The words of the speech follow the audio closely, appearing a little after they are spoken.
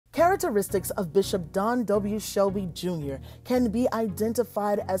characteristics of Bishop Don W. Shelby Jr. can be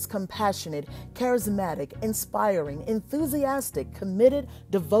identified as compassionate, charismatic, inspiring, enthusiastic, committed,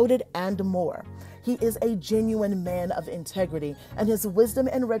 devoted, and more. He is a genuine man of integrity, and his wisdom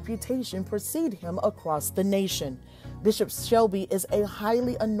and reputation precede him across the nation. Bishop Shelby is a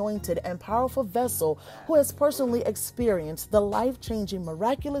highly anointed and powerful vessel who has personally experienced the life-changing,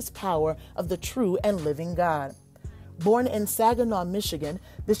 miraculous power of the true and living God. Born in Saginaw, Michigan,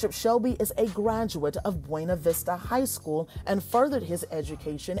 Bishop Shelby is a graduate of Buena Vista High School and furthered his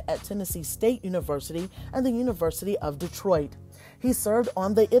education at Tennessee State University and the University of Detroit. He served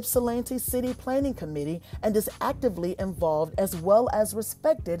on the Ypsilanti City Planning Committee and is actively involved as well as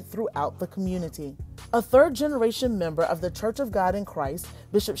respected throughout the community. A third-generation member of the Church of God in Christ,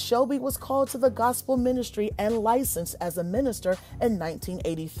 Bishop Shelby was called to the gospel ministry and licensed as a minister in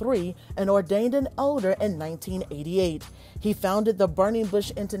 1983 and ordained an elder in 1988. He founded the Burning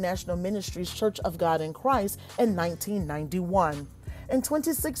Bush International Ministries Church of God in Christ in 1991. In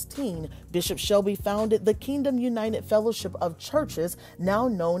 2016, Bishop Shelby founded the Kingdom United Fellowship of Churches, now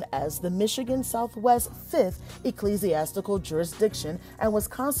known as the Michigan Southwest 5th Ecclesiastical Jurisdiction, and was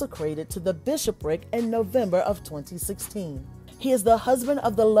consecrated to the bishopric in November of 2016. He is the husband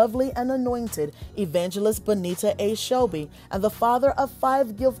of the lovely and anointed Evangelist Bonita A. Shelby and the father of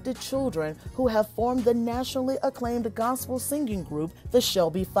 5 gifted children who have formed the nationally acclaimed gospel singing group, the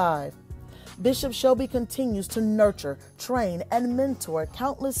Shelby 5. Bishop Shelby continues to nurture, train, and mentor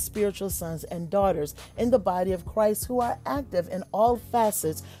countless spiritual sons and daughters in the body of Christ who are active in all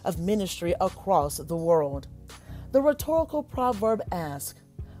facets of ministry across the world. The rhetorical proverb asks,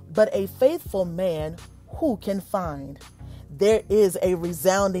 "But a faithful man who can find?" There is a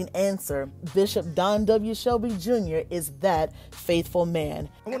resounding answer. Bishop Don W. Shelby Jr. is that faithful man.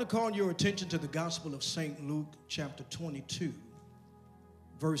 I want to call your attention to the Gospel of St. Luke, chapter 22,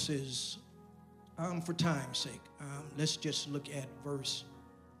 verses for time's sake, let's just look at verse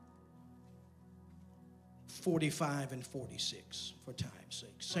 45 and 46 for time's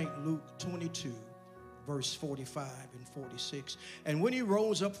sake. St. Luke 22, verse 45 and 46. And when he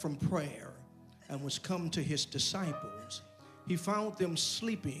rose up from prayer and was come to his disciples, he found them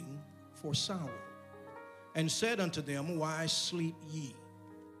sleeping for sorrow, and said unto them, Why sleep ye?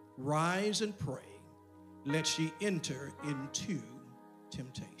 Rise and pray, lest ye enter into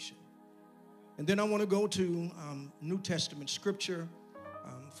temptation. And then I want to go to New Testament scripture,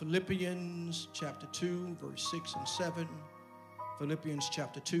 Philippians chapter 2, verse 6 and 7. Philippians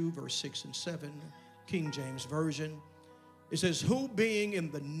chapter 2, verse 6 and 7, King James Version. It says, Who being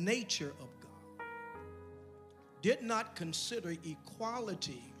in the nature of God, did not consider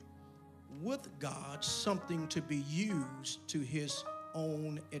equality with God something to be used to his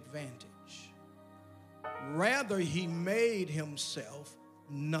own advantage. Rather, he made himself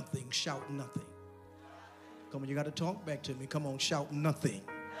nothing. Shout nothing. Come on, you got to talk back to me. Come on, shout nothing.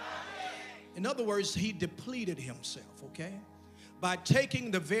 In other words, he depleted himself, okay? By taking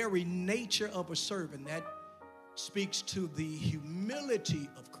the very nature of a servant. That speaks to the humility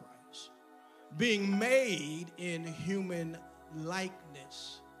of Christ. Being made in human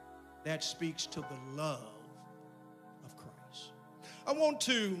likeness. That speaks to the love of Christ. I want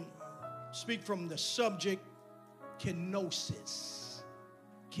to speak from the subject, kenosis.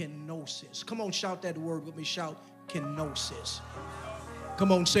 Kenosis. Come on, shout that word with me. Shout kenosis.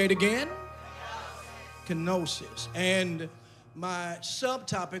 Come on, say it again. Kenosis. And my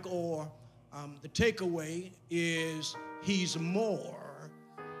subtopic or the takeaway is he's more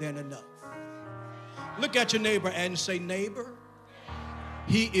than enough. Look at your neighbor and say, neighbor,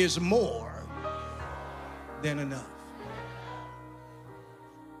 he is more than enough.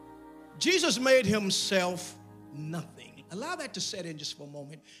 Jesus made himself nothing. Allow that to set in just for a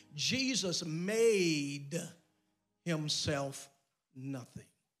moment. Jesus made himself nothing.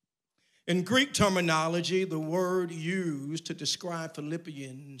 In Greek terminology, the word used to describe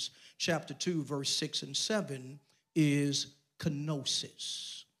Philippians chapter 2, verse 6 and 7 is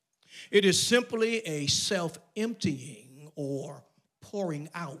kenosis. It is simply a self-emptying or pouring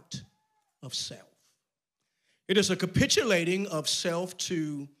out of self. It is a capitulating of self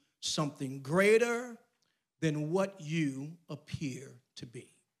to something greater than what you appear to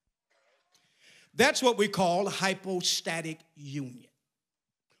be. That's what we call hypostatic union.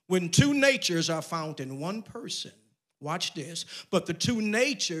 When two natures are found in one person, watch this, but the two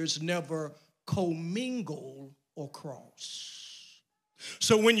natures never commingle or cross.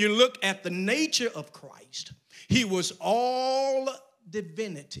 So when you look at the nature of Christ, he was all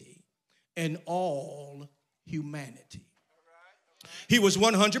divinity and all humanity. He was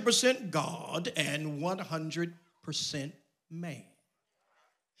 100% God and 100% man.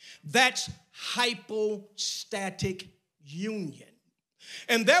 That's hypostatic union.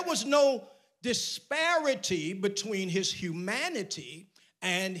 And there was no disparity between his humanity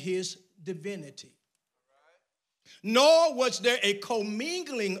and his divinity. Nor was there a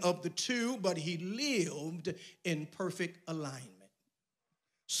commingling of the two, but he lived in perfect alignment.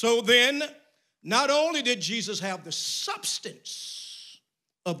 So then, not only did Jesus have the substance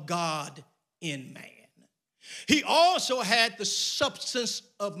of God in man, he also had the substance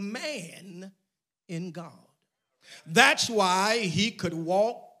of man in God. That's why he could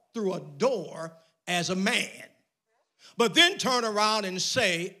walk through a door as a man, but then turn around and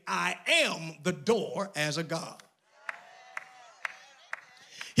say, I am the door as a God.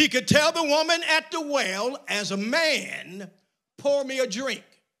 He could tell the woman at the well, as a man, pour me a drink.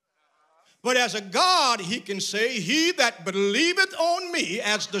 But as a God, he can say, he that believeth on me,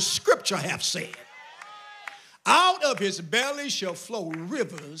 as the scripture hath said, out of his belly shall flow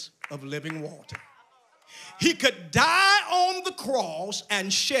rivers of living water. He could die on the cross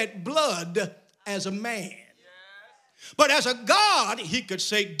and shed blood as a man. But as a God, he could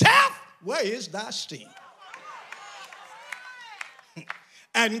say, death, where is thy sting?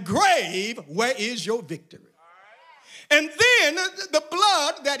 And grave, where is your victory? And then the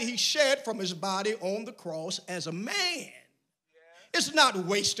blood that he shed from his body on the cross as a man is not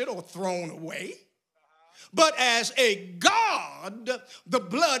wasted or thrown away. But as a God, the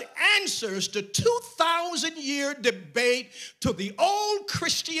blood answers the 2,000-year debate to the old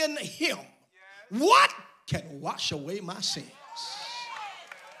Christian hymn. What can wash away my sins?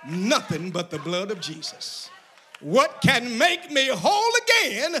 Nothing but the blood of Jesus. What can make me whole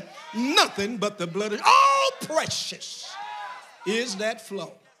again? Nothing but the blood of... Oh, precious is that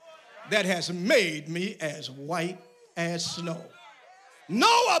flow that has made me as white as snow.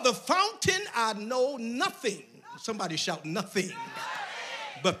 No other fountain I know, nothing. Somebody shout nothing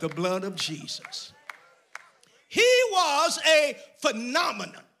but the blood of Jesus. He was a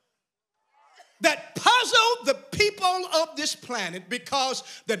phenomenon that puzzled the people of this planet because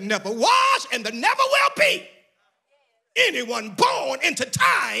there never was and there never will be anyone born into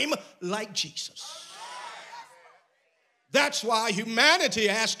time like Jesus. That's why humanity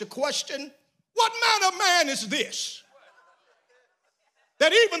asked the question, what manner of man is this,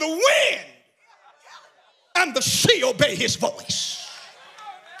 that even the wind and the sea obey his voice?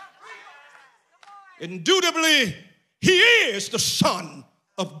 Indubitably, he is the Son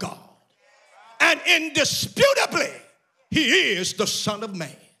of God. And indisputably, he is the Son of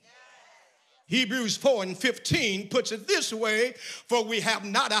Man. Hebrews 4:15 puts it this way, for we have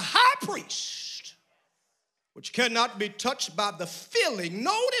not a high priest which cannot be touched by the feeling.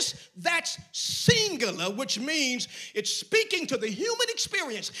 Notice that's singular, which means it's speaking to the human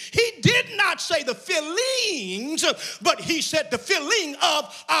experience. He did not say the feelings, but he said the feeling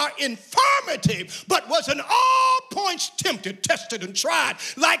of our infirmity, but was in all points tempted, tested, and tried,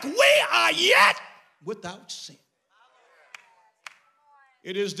 like we are yet without sin.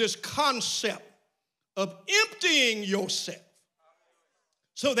 It is this concept of emptying yourself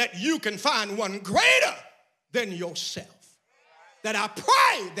so that you can find one greater than yourself that I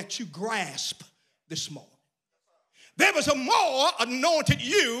pray that you grasp this morning. There is a more anointed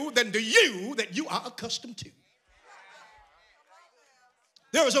you than the you that you are accustomed to.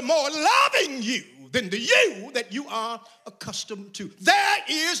 There is a more loving you than the you that you are accustomed to. There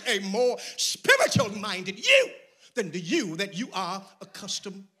is a more spiritual minded you than the you that you are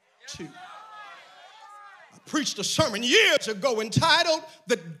accustomed to. I preached a sermon years ago entitled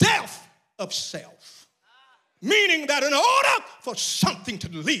The Death of Self. Meaning that in order for something to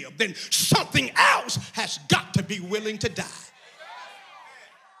live, then something else has got to be willing to die.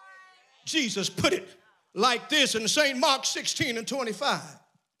 Jesus put it like this in St. Mark 16:25.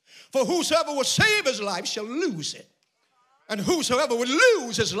 For whosoever will save his life shall lose it. And whosoever will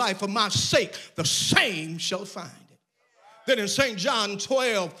lose his life for my sake, the same shall find it. Then in St. John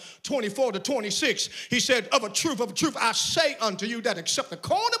 12:24-26, he said, of a truth, I say unto you that except a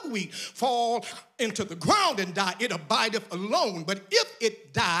corn of wheat fall into the ground and die, it abideth alone. But if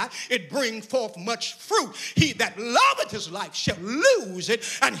it die, it bring forth much fruit. He that loveth his life shall lose it,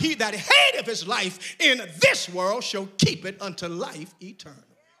 and he that hateth his life in this world shall keep it unto life eternal.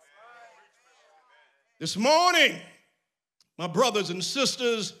 This morning, my brothers and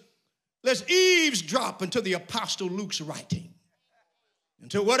sisters, let's eavesdrop into the Apostle Luke's writing,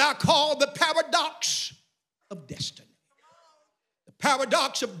 into what I call the paradox of destiny. The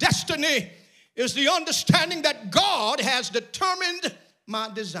paradox of destiny is the understanding that God has determined my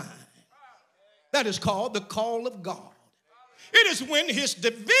design. That is called the call of God. It is when his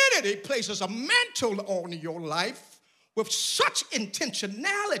divinity places a mantle on your life with such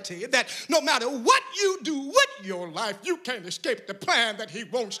intentionality that no matter what you do with your life, you can't escape the plan that he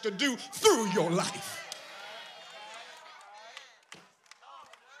wants to do through your life.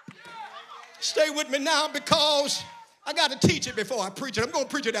 Stay with me now because I got to teach it before I preach it. I'm going to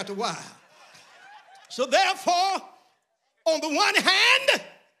preach it after a while. So therefore, on the one hand,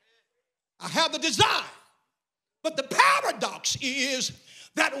 I have the desire. But the paradox is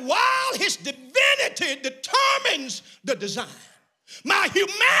that while his divinity determines the design, my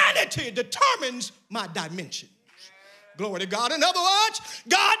humanity determines my dimensions. Glory to God. In other words,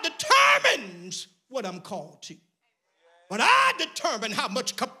 God determines what I'm called to. But I determine how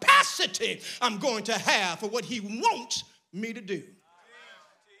much capacity I'm going to have for what he wants me to do.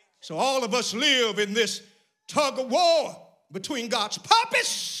 So all of us live in this tug of war between God's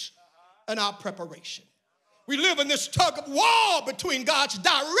purpose and our preparation. We live in this tug of war between God's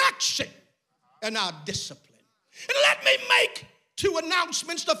direction and our discipline. And let me make two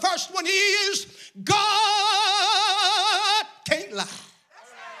announcements. The first one is God can't lie.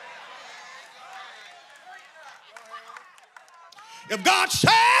 If God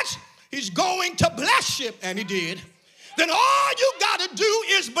says he's going to bless you, and he did, then all you got to do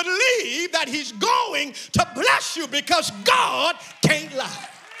is believe that he's going to bless you because God can't lie.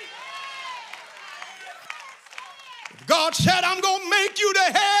 If God said, I'm going to make you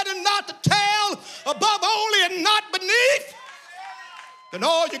the head and not the tail, above only and not beneath, then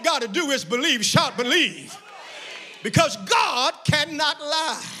all you got to do is believe. Shout, believe. Because God cannot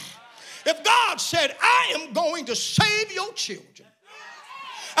lie. If God said, I am going to save your children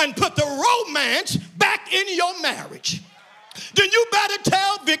and put the romance back in your marriage, then you better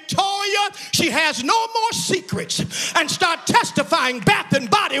tell Victoria she has no more secrets and start testifying Bath and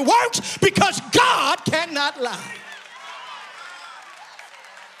Body Works because God cannot lie.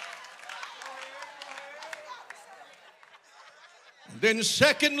 And then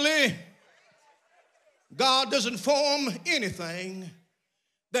secondly, God doesn't form anything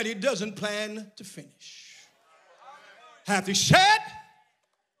that he doesn't plan to finish. Hath he said,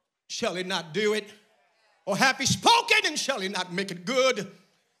 shall he not do it? Or hath he spoken, and shall he not make it good?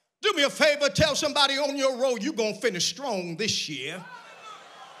 Do me a favor, tell somebody on your road you're going to finish strong this year,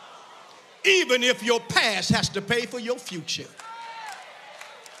 even if your past has to pay for your future.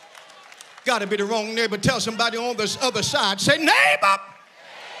 Got to be the wrong neighbor. Tell somebody on this other side, say, neighbor,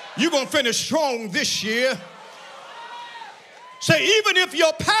 you're going to finish strong this year. Say, even if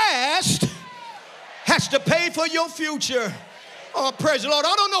your past has to pay for your future. Oh, praise the Lord.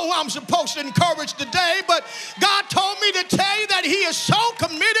 I don't know who I'm supposed to encourage today, but God told me to tell you that he is so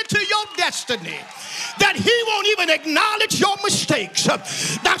committed to your destiny that he won't even acknowledge your mistakes.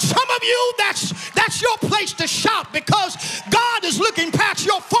 Now, some of you, that's your place to shout because God is looking past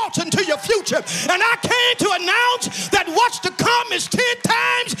your faults into your future. And I came to announce that what's to come is 10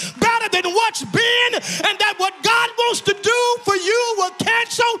 times better than what's been, and that what God wants to do for you will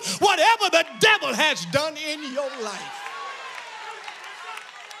cancel whatever the devil has done in your life.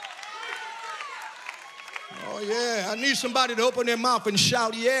 Oh, yeah. I need somebody to open their mouth and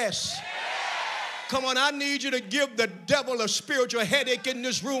shout yes. Come on, I need you to give the devil a spiritual headache in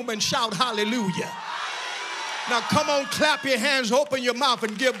this room and shout hallelujah. Now, come on, clap your hands, open your mouth,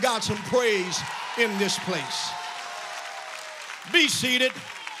 and give God some praise in this place. Be seated.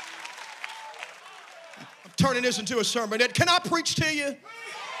 I'm turning this into a sermon. Can I preach to you?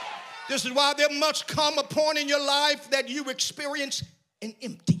 This is why there must come a point in your life that you experience an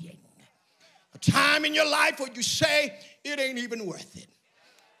emptying. A time in your life where you say, it ain't even worth it.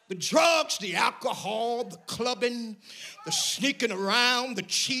 The drugs, the alcohol, the clubbing, the sneaking around, the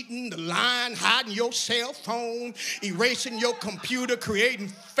cheating, the lying, hiding your cell phone, erasing your computer, creating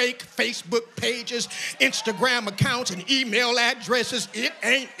fake Facebook pages, Instagram accounts, and email addresses, it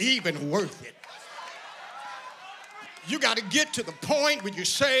ain't even worth it. You got to get to the point where you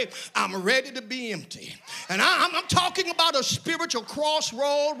say, I'm ready to be empty. And I'm talking about a spiritual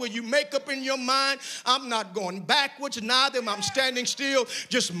crossroad where you make up in your mind, I'm not going backwards, neither am I standing still,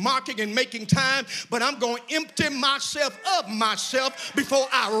 just marking and making time, but I'm going to empty myself of myself before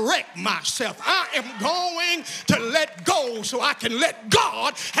I wreck myself. I am going to let go so I can let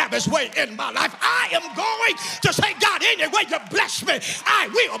God have his way in my life. I am going to say, God, any way you bless me, I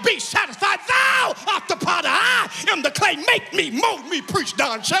will be satisfied. Thou art the potter, I am the clay. Make me, mold me, preach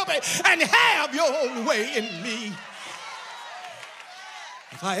Don Shelby, and have your own way in me.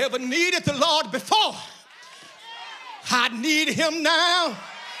 If I ever needed the Lord before, I need him now,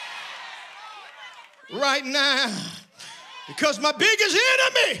 right now, because my biggest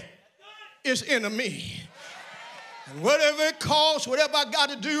enemy is enemy. And whatever it costs, whatever I got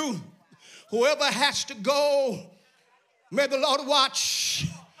to do, whoever has to go, May the Lord watch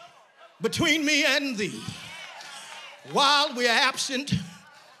between me and thee while we are absent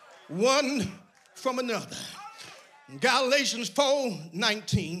one from another. Galatians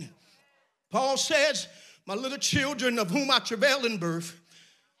 4:19, Paul says, my little children of whom I travail in birth,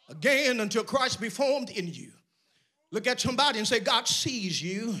 again until Christ be formed in you. Look at somebody and say, God sees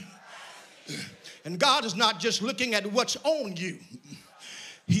you. And God is not just looking at what's on you.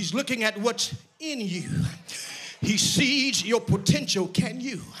 He's looking at what's in you. He sees your potential. Can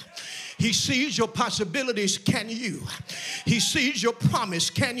you? He sees your possibilities. Can you? He sees your promise.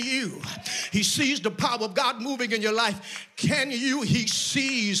 Can you? He sees the power of God moving in your life. Can you? He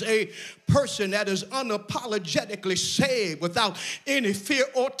sees a person that is unapologetically saved without any fear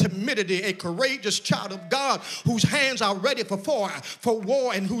or timidity, a courageous child of God whose hands are ready for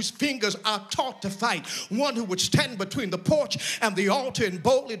war and whose fingers are taught to fight, one who would stand between the porch and the altar and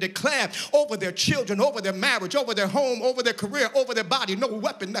boldly declare over their children, over their marriage, over their home, over their career, over their body, no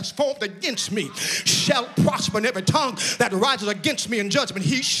weapon that's formed against me shall prosper, and every tongue that rises against me in judgment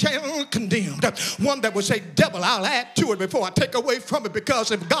he shall condemn. One that would say, devil, I'll add to it before I take away from it,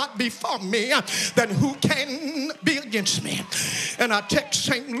 because if God be for me, then who can be against me? And I text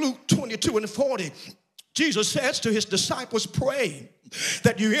St. Luke 22:40. Jesus says to his disciples, pray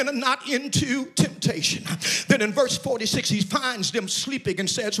that you enter not into temptation. Then in verse 46, he finds them sleeping and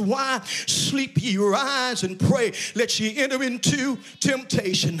says, why sleep ye? Rise and pray, lest ye enter into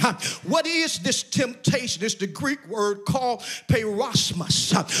temptation. What is this temptation? It's the Greek word called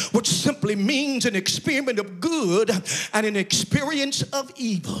peirasmos, which simply means an experiment of good and an experience of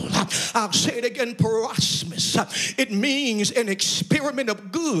evil. I'll say it again, peirasmos. It means an experiment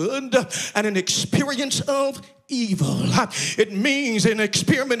of good and an experience of evil. It means an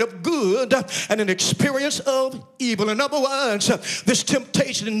experiment of good and an experience of evil. In other words, this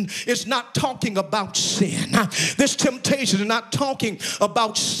temptation is not talking about sin. This temptation is not talking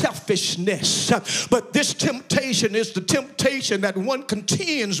about selfishness. But this temptation is the temptation that one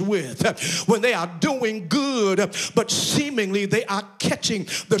contends with when they are doing good, but seemingly they are catching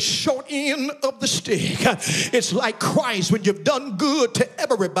the short end of the stick. It's like Christ, when you've done good to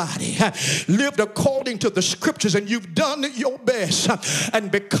everybody, lived according to the scriptures, and you've done your best,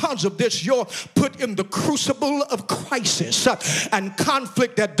 and because of this you're put in the crucible of crisis and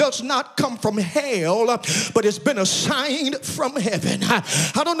conflict that does not come from hell, but it's been assigned from heaven.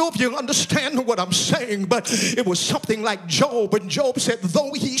 I don't know if you understand what I'm saying, but it was something like Job, and Job said,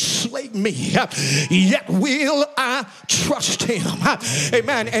 though he slay me, yet will I trust him.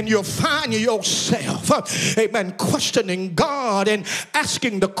 Amen. And you'll find yourself, amen, questioning God and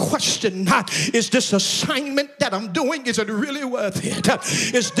asking the question, is this assignment that I'm doing, is it really worth it?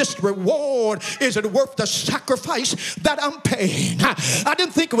 Is this reward, is it worth the sacrifice that I'm paying? I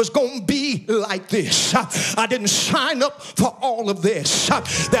didn't think it was going to be like this. I didn't sign up for all of this.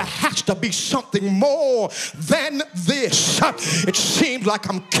 There has to be something more than this. It seems like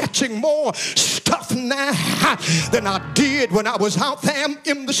I'm catching more stuff now than I did when I was out there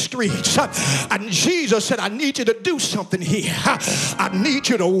in the streets. And Jesus said, I need you to do something here. I need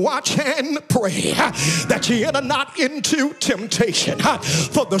you to watch and pray that you enter not into temptation.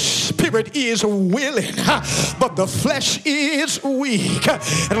 For the spirit is willing, but the flesh is weak.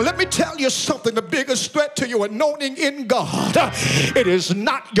 And let me tell you something, the biggest threat to your anointing in God, it is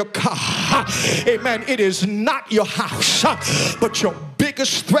not your car. Amen. It is not your house. But your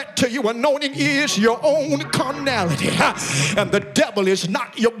biggest threat to your anointing is your own carnality. And the devil is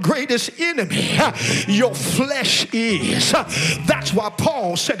not your greatest enemy. Your flesh is. That's why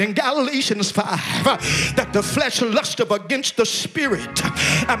Paul said in Galatians 5 that the flesh lusteth against the spirit,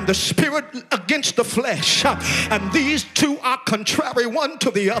 and the spirit against the flesh, and these two are contrary one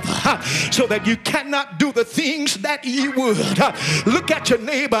to the other, so that you cannot do the things that ye would. Look at your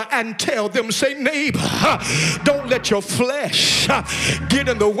neighbor and tell them, say, neighbor, don't let your flesh get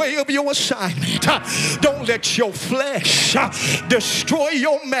in the way of your assignment. Don't let your flesh destroy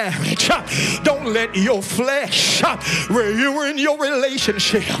your marriage. Don't let your flesh ruin your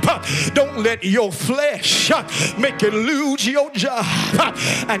relationship. Don't let your flesh make you lose your job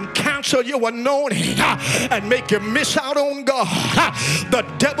and cancel your anointing and make you miss out on God. The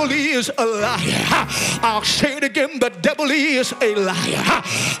devil is a liar. I'll say it again, the devil is a liar.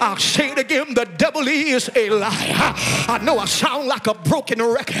 I'll say it again, the devil is a liar. I know I sound like a broken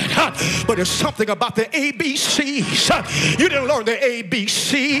record, but it's something about the ABCs. You didn't learn the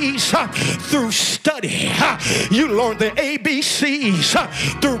ABCs through study. You learned the ABCs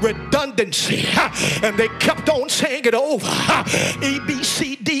through redundancy, and they kept on saying it over.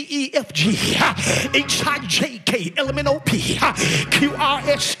 ABCDEFG.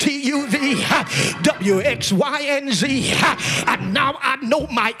 ENEEDJELMNOPQRSTUVWXYNZ. And now I know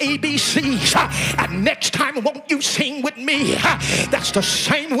my ABCs. And next time, won't you sing with me? That's the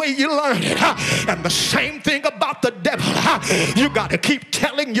same way you learn it. And the same thing about the devil. You got to keep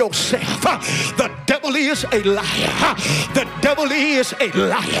telling yourself, the devil is a liar. The devil is a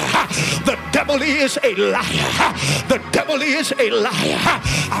liar. The devil is a liar. The devil is a liar.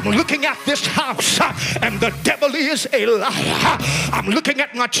 I'm looking at this house and the devil is a liar. I'm looking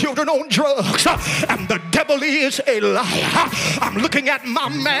at my children on drugs and the devil is a liar. I'm looking at my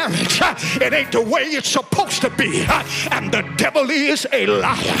marriage. It ain't the way it's supposed to be. And the devil is a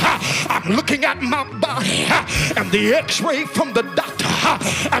liar. I'm looking at my body and the x-ray from the doctor.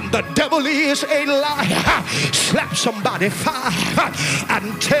 And the devil is a liar. Slap somebody 5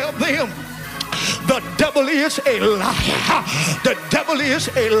 and tell them, the devil is a liar. The devil is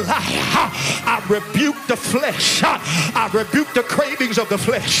a liar. I rebuke the flesh. I rebuke the cravings of the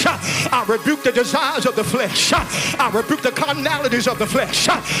flesh. I rebuke the desires of the flesh. I rebuke the carnalities of the flesh.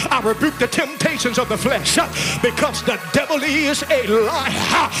 I rebuke the temptations of the flesh. Because the devil is a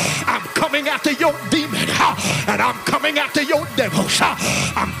liar. I'm coming after your demon. And I'm coming after your devils.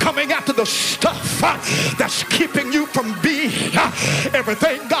 I'm coming after the stuff that's keeping you from being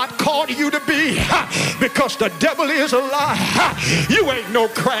everything God called you to be. Because the devil is a liar. You ain't no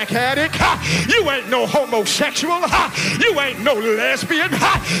crack addict. You ain't no homosexual. You ain't no lesbian.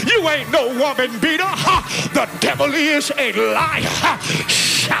 You ain't no woman beater. The devil is a liar.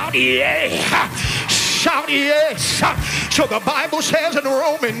 Shout yeah. Shout yes. So the Bible says in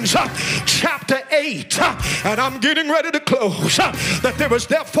Romans chapter 8, and I'm getting ready to close, that there is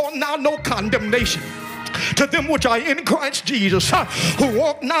therefore now no condemnation to them which are in Christ Jesus, who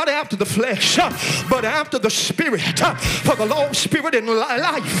walk not after the flesh, but after the Spirit. For the law of spirit and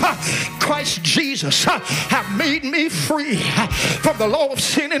life, Christ Jesus, have made me free from the law of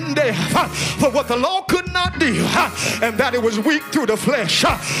sin and death. For what the law could not do, and that it was weak through the flesh,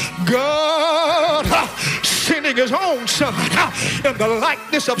 God sending his own Son in the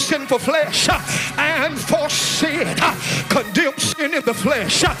likeness of sinful flesh, and for sin condemned sin in the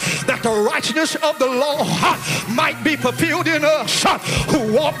flesh, that the righteousness of the law might be fulfilled in us,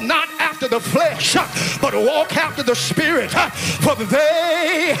 who walk not after the flesh, but walk after the Spirit. For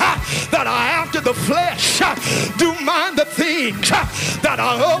they that are after the flesh do mind the things that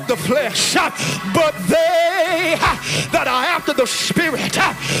are of the flesh, but they that are after the Spirit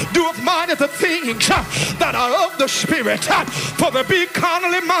do mind the things that are of the Spirit. For to be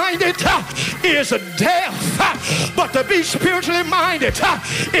carnally minded is death, but to be spiritually minded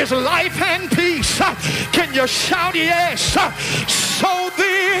is life and peace. Can you shout yes? So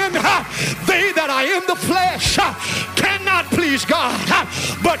then, they that are in the flesh cannot please God,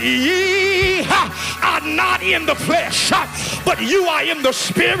 but ye are not in the flesh, but you are in the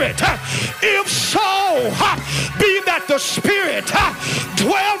Spirit. If so, be that the Spirit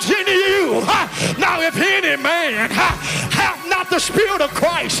dwells in you. Now if any man have not the Spirit of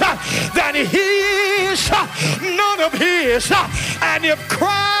Christ, then he is none of his. And if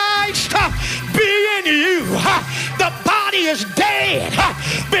Christ be in you, the body is dead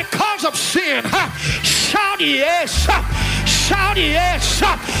because of sin. Shout yes. Shout yes.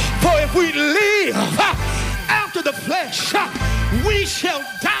 For if we live after the flesh, we shall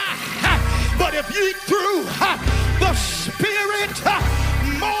die. But if ye through the Spirit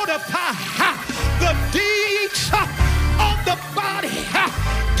mortify the deeds of the body,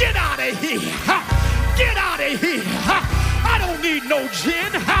 get out of here. Get out of here. I don't need no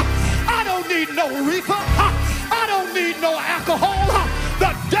gin. I don't need no reefer. I don't need no alcohol.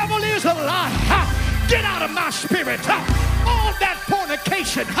 The devil is a lie. Get out of my spirit. All that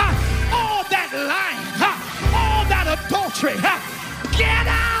fornication, all that lying, all that adultery. Get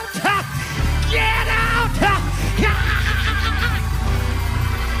out. Get out.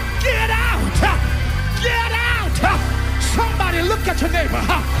 Get out. Get out. Somebody look at your neighbor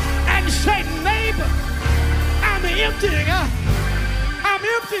and say, neighbor, I'm emptying out. I'm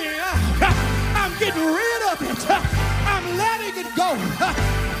emptying out. I'm getting rid of it. I'm letting it go.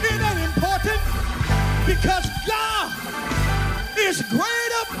 It ain't important because God is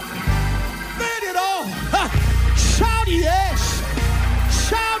greater than it all. Shout yes.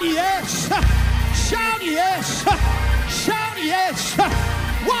 Shout yes. Shout yes. Shout yes.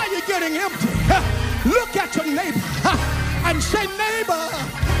 Why are you getting empty? Look at your neighbor and say, neighbor,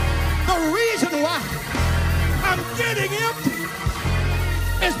 the reason why I'm getting empty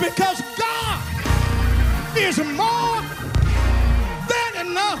is because God is more than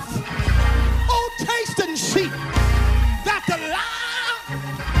enough. Oh, taste and see that the Lord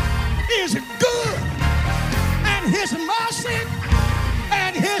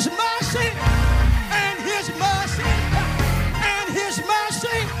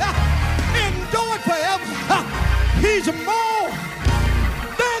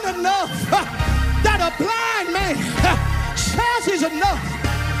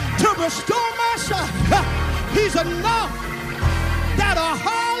restore my sight. He's enough that a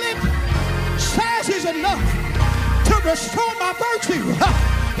harlot says he's enough to restore my virtue.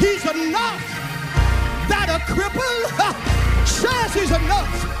 He's enough that a cripple says he's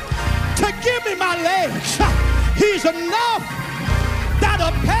enough to give me my legs. He's enough that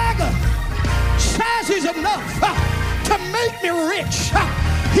a beggar says he's enough to make me rich.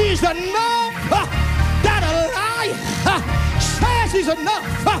 He's enough that a liar says he's enough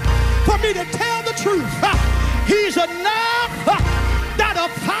for me to tell the truth. He's enough that a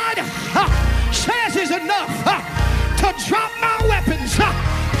fighter says he's enough to drop my weapons.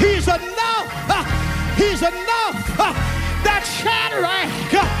 He's enough. He's enough that Shadrach,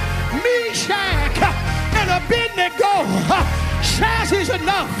 Meshach, and Abednego says he's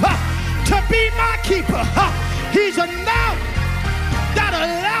enough to be my keeper. He's enough that a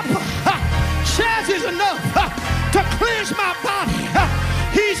leper says he's enough to cleanse my body.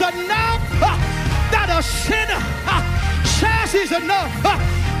 He's enough that a sinner says he's enough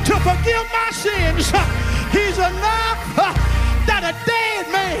to forgive my sins. He's enough that a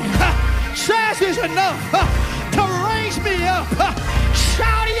dead man says he's enough to raise me up.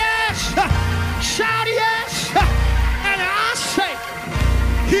 Shout yes, shout yes, and I say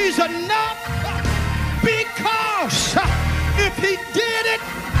he's enough because if he did it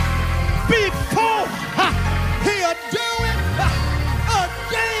before, he'll do it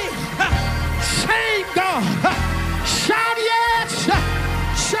again. Same God. Shout